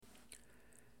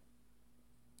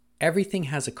everything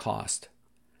has a cost.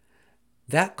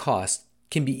 That cost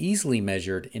can be easily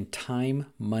measured in time,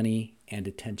 money, and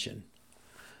attention.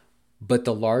 But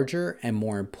the larger and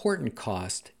more important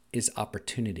cost is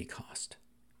opportunity cost.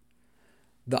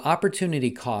 The opportunity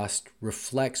cost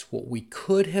reflects what we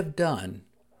could have done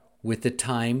with the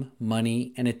time,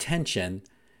 money, and attention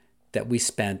that we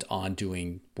spent on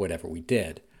doing whatever we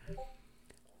did.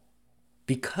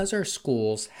 Because our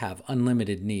schools have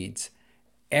unlimited needs,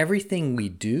 everything we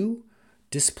do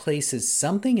displaces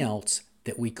something else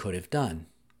that we could have done.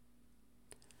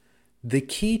 The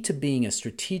key to being a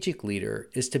strategic leader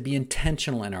is to be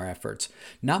intentional in our efforts,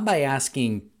 not by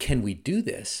asking, can we do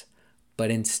this? But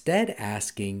instead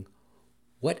asking,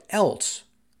 what else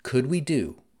could we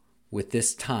do with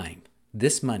this time,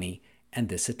 this money, and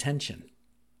this attention?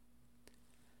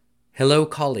 Hello,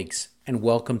 colleagues, and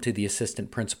welcome to the Assistant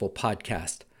Principal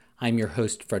Podcast. I'm your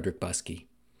host, Frederick Buskey.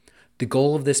 The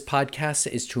goal of this podcast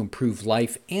is to improve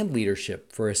life and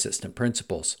leadership for assistant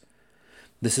principals.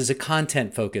 This is a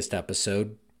content-focused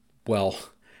episode. Well,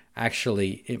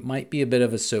 actually, it might be a bit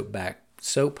of a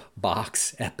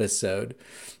soapbox episode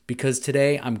because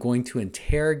today I'm going to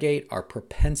interrogate our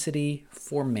propensity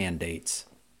for mandates.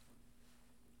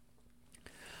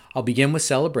 I'll begin with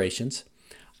celebrations.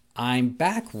 I'm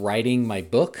back writing my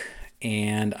book,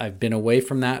 and I've been away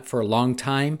from that for a long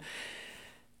time.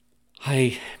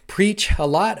 I preach a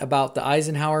lot about the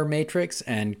Eisenhower matrix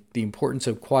and the importance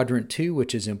of quadrant 2,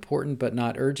 which is important but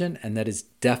not urgent, and that is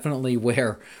definitely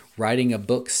where writing a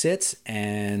book sits.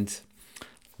 And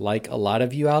like a lot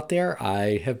of you out there,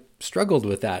 I have struggled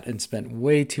with that and spent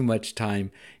way too much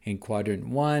time in quadrant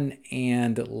 1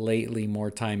 and lately more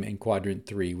time in quadrant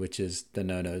 3, which is the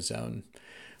no-no zone.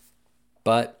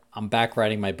 But I'm back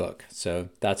writing my book, so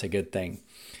that's a good thing.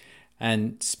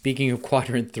 And speaking of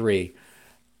quadrant 3,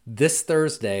 this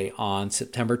Thursday on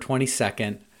September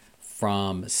 22nd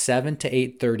from 7 to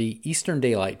 8:30 Eastern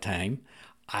Daylight Time,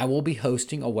 I will be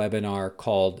hosting a webinar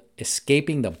called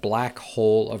Escaping the Black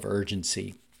Hole of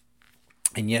Urgency.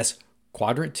 And yes,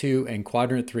 Quadrant 2 and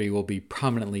Quadrant 3 will be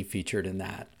prominently featured in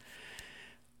that.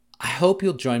 I hope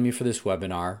you'll join me for this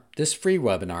webinar, this free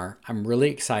webinar. I'm really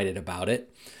excited about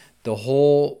it. The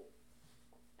whole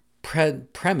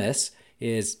premise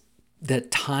is that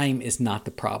time is not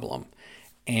the problem.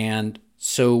 And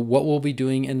so what we'll be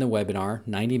doing in the webinar,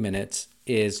 90 minutes,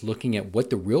 is looking at what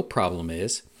the real problem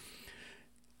is,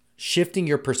 shifting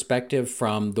your perspective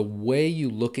from the way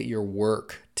you look at your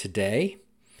work today,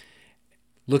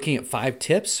 looking at 5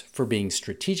 tips for being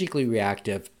strategically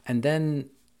reactive, and then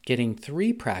getting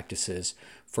 3 practices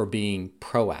for being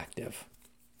proactive.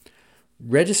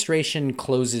 Registration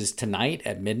closes tonight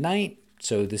at midnight.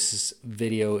 So this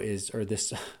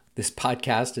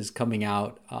podcast is coming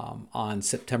out on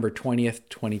September 20th,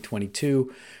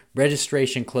 2022.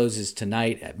 Registration closes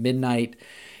tonight at midnight.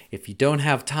 If you don't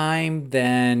have time,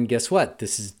 then guess what?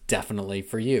 This is definitely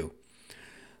for you.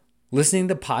 Listening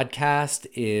to the podcast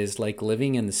is like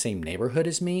living in the same neighborhood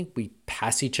as me. We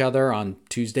pass each other on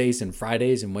Tuesdays and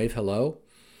Fridays and wave hello.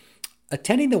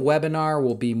 Attending the webinar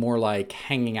will be more like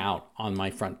hanging out on my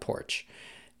front porch.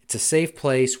 It's a safe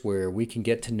place where we can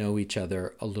get to know each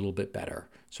other a little bit better.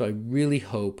 So I really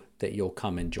hope that you'll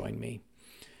come and join me.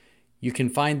 You can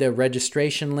find the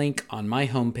registration link on my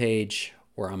homepage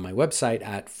or on my website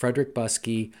at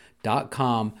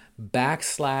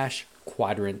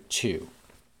frederickbuskey.com/quadrant2.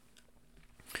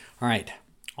 All right,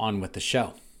 on with the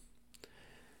show.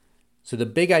 So the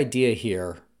big idea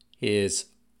here is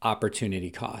opportunity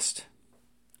cost.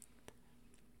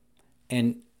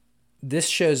 And this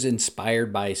show's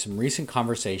inspired by some recent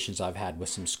conversations I've had with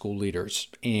some school leaders.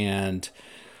 And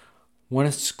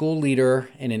one school leader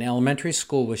in an elementary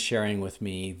school was sharing with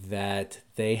me that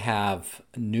they have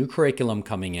new curriculum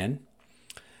coming in.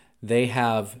 They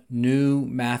have new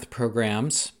math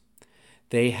programs.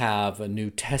 They have a new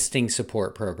testing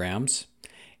support programs.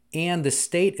 And the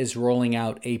state is rolling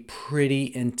out a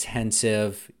pretty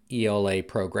intensive ELA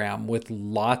program with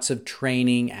lots of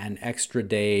training and extra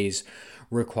days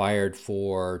required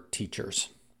for teachers.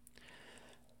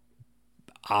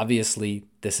 Obviously,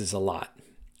 this is a lot.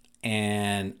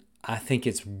 And I think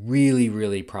it's really,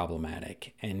 really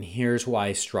problematic. And here's why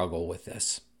I struggle with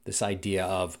this idea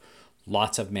of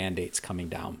lots of mandates coming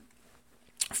down.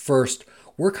 First,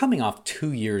 we're coming off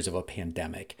 2 years of a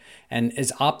pandemic. And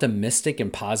as optimistic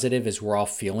and positive as we're all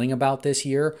feeling about this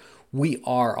year, we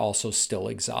are also still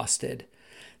exhausted.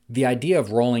 The idea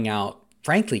of rolling out,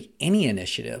 frankly, any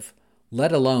initiative,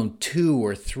 let alone 2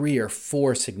 or 3 or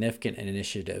 4 significant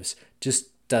initiatives,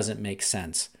 just doesn't make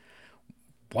sense.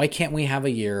 Why can't we have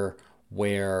a year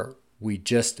where we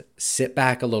just sit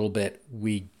back a little bit,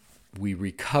 we we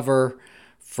recover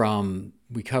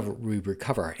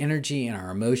our energy and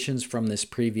our emotions from this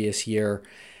previous year,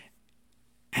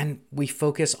 and we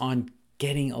focus on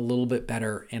getting a little bit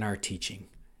better in our teaching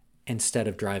instead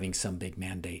of driving some big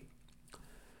mandate.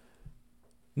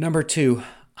 Number 2,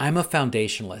 I'm a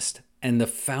foundationalist, and the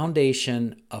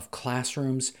foundation of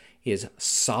classrooms is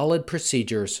solid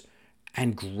procedures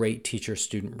and great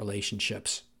teacher-student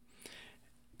relationships.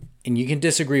 And you can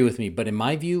disagree with me, but in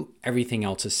my view, everything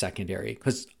else is secondary,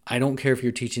 because I don't care if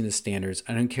you're teaching the standards.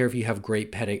 I don't care if you have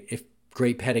great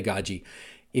pedagogy.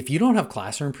 If you don't have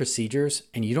classroom procedures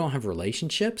and you don't have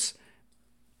relationships,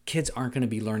 kids aren't going to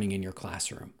be learning in your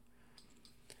classroom.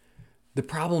 The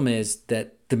problem is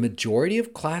that the majority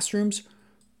of classrooms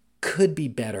could be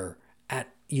better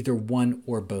at either one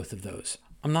or both of those.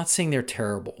 I'm not saying they're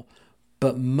terrible,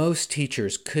 but most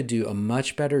teachers could do a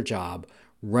much better job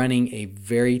running a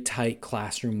very tight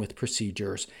classroom with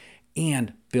procedures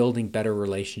and building better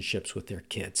relationships with their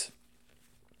kids.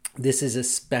 This is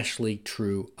especially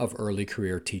true of early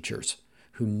career teachers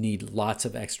who need lots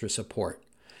of extra support.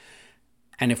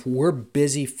 And if we're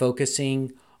busy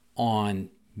focusing on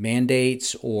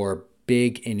mandates or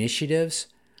big initiatives,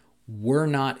 we're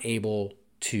not able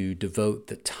to devote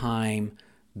the time,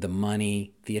 the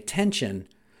money, the attention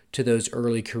to those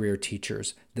early career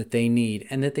teachers that they need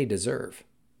and that they deserve.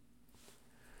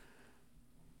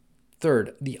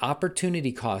 Third, the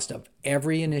opportunity cost of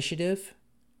every initiative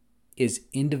is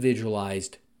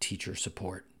individualized teacher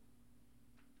support.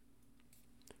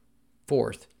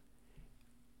 Fourth,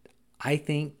 I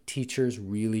think teachers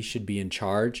really should be in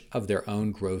charge of their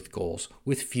own growth goals,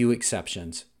 with few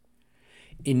exceptions.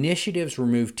 Initiatives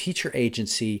remove teacher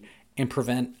agency and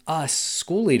prevent us,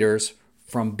 school leaders,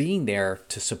 from being there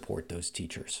to support those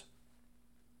teachers.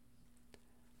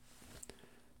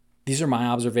 These are my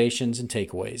observations and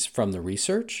takeaways from the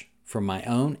research, from my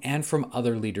own, and from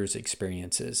other leaders'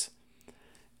 experiences.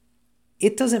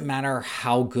 It doesn't matter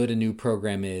how good a new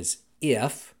program is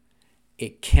if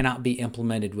it cannot be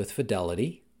implemented with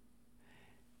fidelity,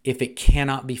 if it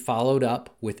cannot be followed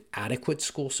up with adequate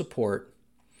school support,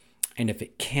 and if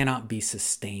it cannot be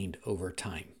sustained over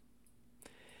time.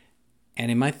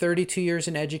 And in my 32 years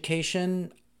in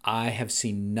education, I have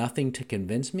seen nothing to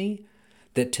convince me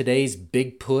that today's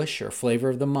big push or flavor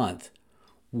of the month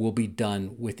will be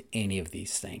done with any of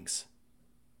these things.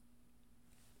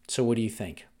 So what do you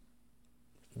think?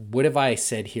 What have I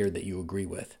said here that you agree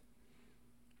with?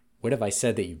 What have I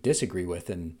said that you disagree with,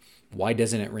 and why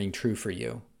doesn't it ring true for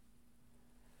you?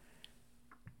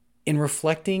 In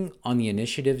reflecting on the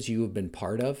initiatives you have been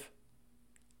part of,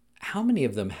 how many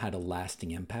of them had a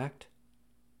lasting impact?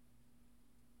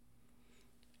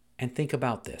 And think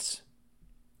about this.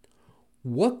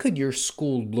 What could your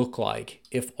school look like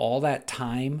if all that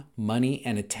time, money,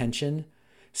 and attention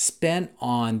spent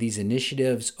on these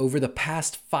initiatives over the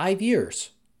past 5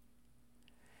 years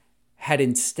had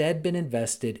instead been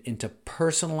invested into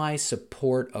personalized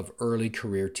support of early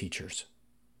career teachers?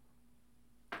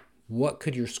 What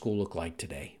could your school look like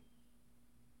today?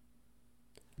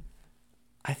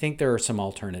 I think there are some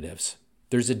alternatives.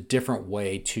 There's a different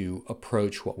way to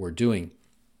approach what we're doing.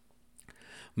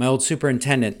 My old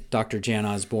superintendent, Dr. Jan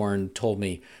Osborne, told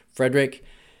me, Frederick,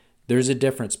 there's a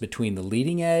difference between the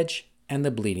leading edge and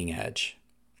the bleeding edge.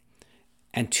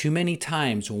 And too many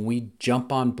times when we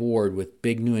jump on board with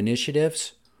big new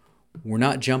initiatives, we're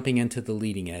not jumping into the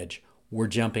leading edge, we're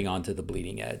jumping onto the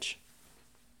bleeding edge.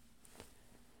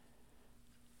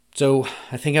 So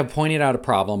I think I've pointed out a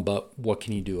problem, but what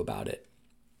can you do about it?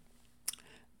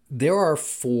 There are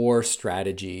 4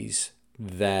 strategies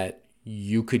that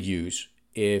you could use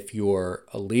if you're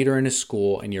a leader in a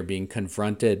school and you're being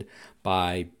confronted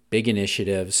by big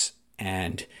initiatives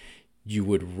and you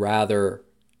would rather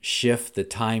shift the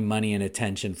time, money, and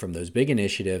attention from those big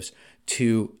initiatives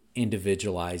to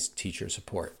individualized teacher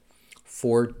support.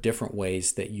 4 different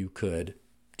ways that you could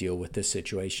deal with this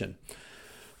situation.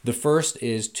 The first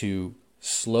is to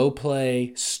slow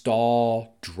play,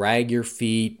 stall, drag your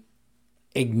feet,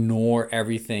 ignore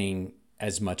everything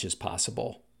as much as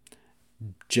possible.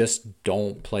 Just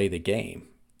don't play the game.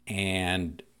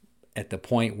 And at the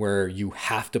point where you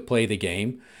have to play the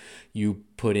game, you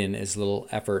put in as little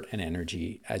effort and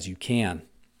energy as you can.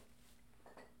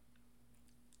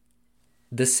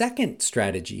 The second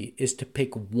strategy is to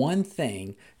pick one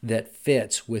thing that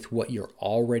fits with what you're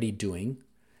already doing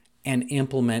and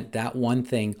implement that one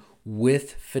thing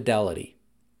with fidelity.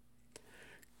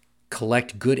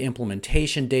 Collect good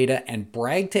implementation data and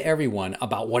brag to everyone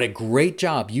about what a great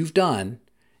job you've done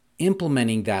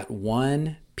implementing that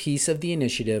one piece of the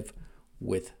initiative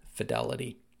with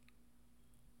fidelity.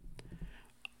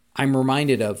 I'm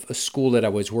reminded of a school that I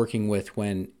was working with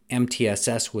when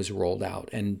MTSS was rolled out.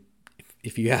 And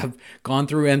if you have gone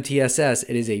through MTSS,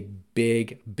 it is a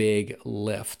big, big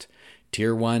lift.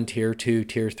 Tier 1, Tier 2,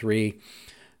 Tier 3.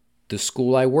 The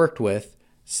school I worked with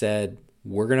said,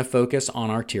 we're going to focus on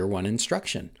our Tier 1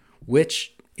 instruction,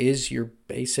 which is your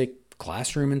basic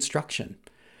classroom instruction.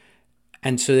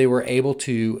 And so they were able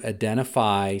to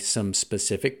identify some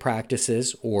specific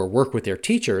practices or work with their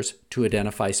teachers to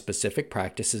identify specific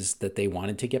practices that they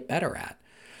wanted to get better at.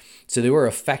 So they were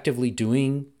effectively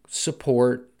doing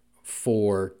support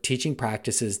for teaching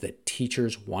practices that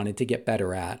teachers wanted to get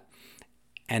better at.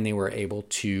 And they were able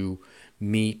to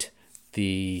meet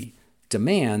the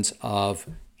demands of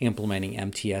implementing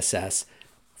MTSS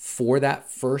for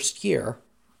that first year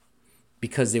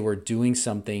because they were doing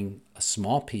something, a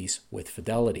small piece, with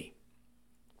fidelity.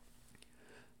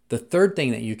 The third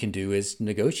thing that you can do is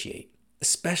negotiate,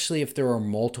 especially if there are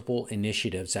multiple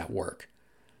initiatives at work.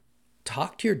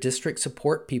 Talk to your district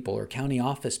support people or county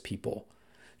office people.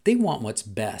 They want what's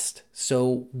best,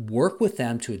 so work with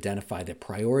them to identify the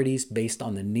priorities based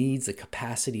on the needs, the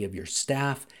capacity of your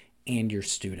staff and your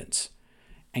students,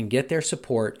 and get their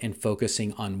support in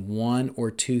focusing on one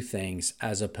or two things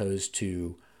as opposed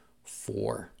to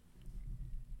 4.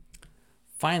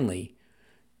 Finally,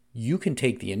 you can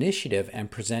take the initiative and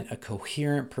present a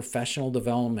coherent professional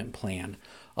development plan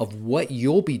of what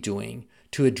you'll be doing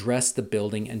to address the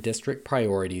building and district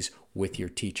priorities with your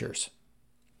teachers.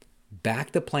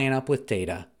 Back the plan up with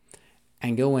data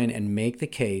and go in and make the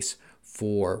case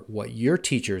for what your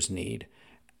teachers need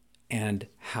and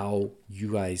how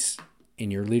you guys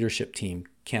in your leadership team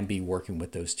can be working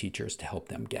with those teachers to help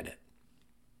them get it.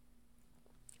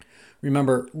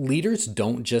 Remember, leaders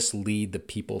don't just lead the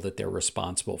people that they're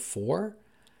responsible for.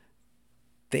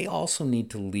 They also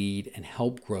need to lead and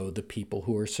help grow the people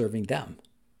who are serving them.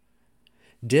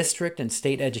 District and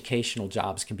state educational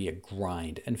jobs can be a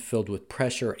grind and filled with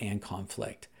pressure and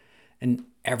conflict, and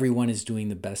everyone is doing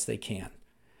the best they can.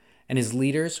 And as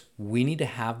leaders, we need to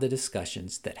have the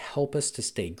discussions that help us to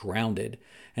stay grounded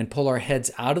and pull our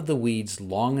heads out of the weeds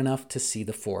long enough to see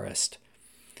the forest.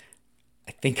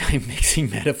 I think I'm mixing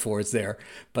metaphors there,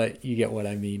 but you get what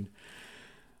I mean.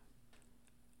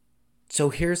 So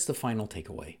here's the final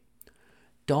takeaway.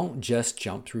 Don't just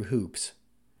jump through hoops.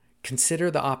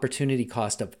 Consider the opportunity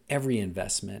cost of every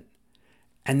investment.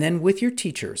 And then with your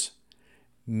teachers,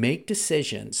 make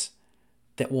decisions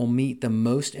that will meet the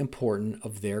most important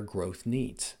of their growth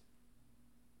needs.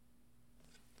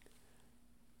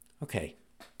 Okay,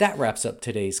 that wraps up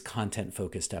today's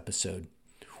content-focused episode.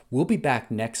 We'll be back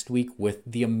next week with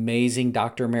the amazing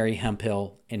Dr. Mary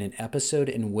Hemphill in an episode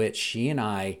in which she and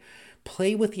I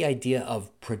play with the idea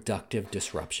of productive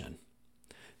disruption.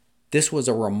 This was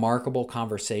a remarkable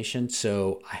conversation,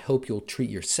 so I hope you'll treat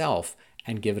yourself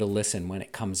and give it a listen when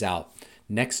it comes out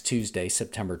next Tuesday,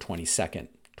 September 22nd,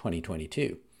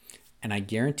 2022. And I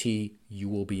guarantee you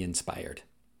will be inspired.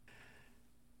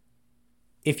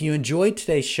 If you enjoyed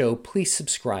today's show, please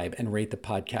subscribe and rate the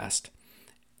podcast.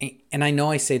 And I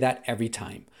know I say that every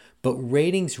time, but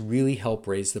ratings really help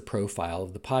raise the profile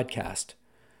of the podcast.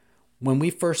 When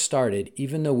we first started,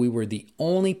 even though we were the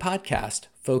only podcast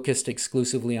focused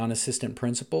exclusively on assistant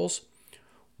principals,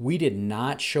 we did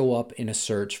not show up in a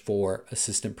search for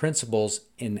assistant principals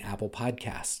in Apple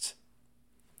Podcasts.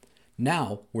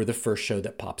 Now we're the first show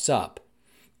that pops up.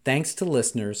 Thanks to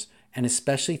listeners, and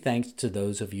especially thanks to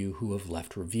those of you who have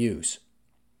left reviews.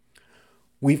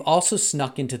 We've also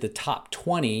snuck into the top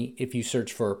 20 if you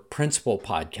search for principal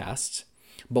podcasts,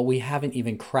 but we haven't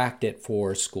even cracked it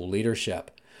for school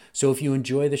leadership. So if you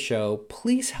enjoy the show,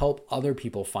 please help other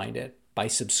people find it by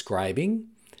subscribing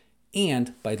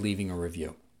and by leaving a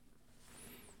review.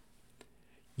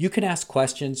 You can ask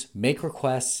questions, make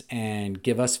requests, and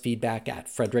give us feedback at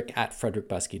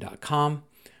frederick@frederickbuskey.com.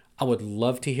 I would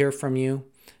love to hear from you,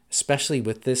 especially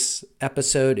with this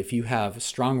episode. If you have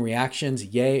strong reactions,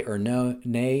 yay or no,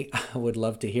 nay, I would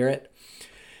love to hear it.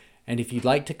 And if you'd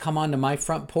like to come onto my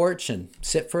front porch and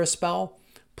sit for a spell,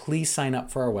 please sign up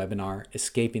for our webinar,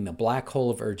 Escaping the Black Hole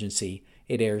of Urgency.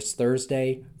 It airs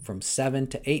Thursday from 7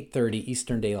 to 8:30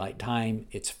 Eastern Daylight Time.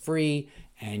 It's free,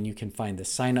 and you can find the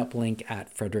sign-up link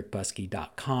at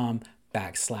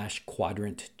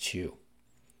frederickbuskey.com/quadrant2.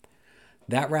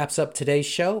 That wraps up today's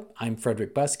show. I'm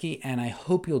Frederick Buskey, and I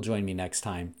hope you'll join me next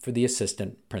time for the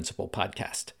Assistant Principal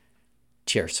Podcast.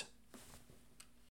 Cheers.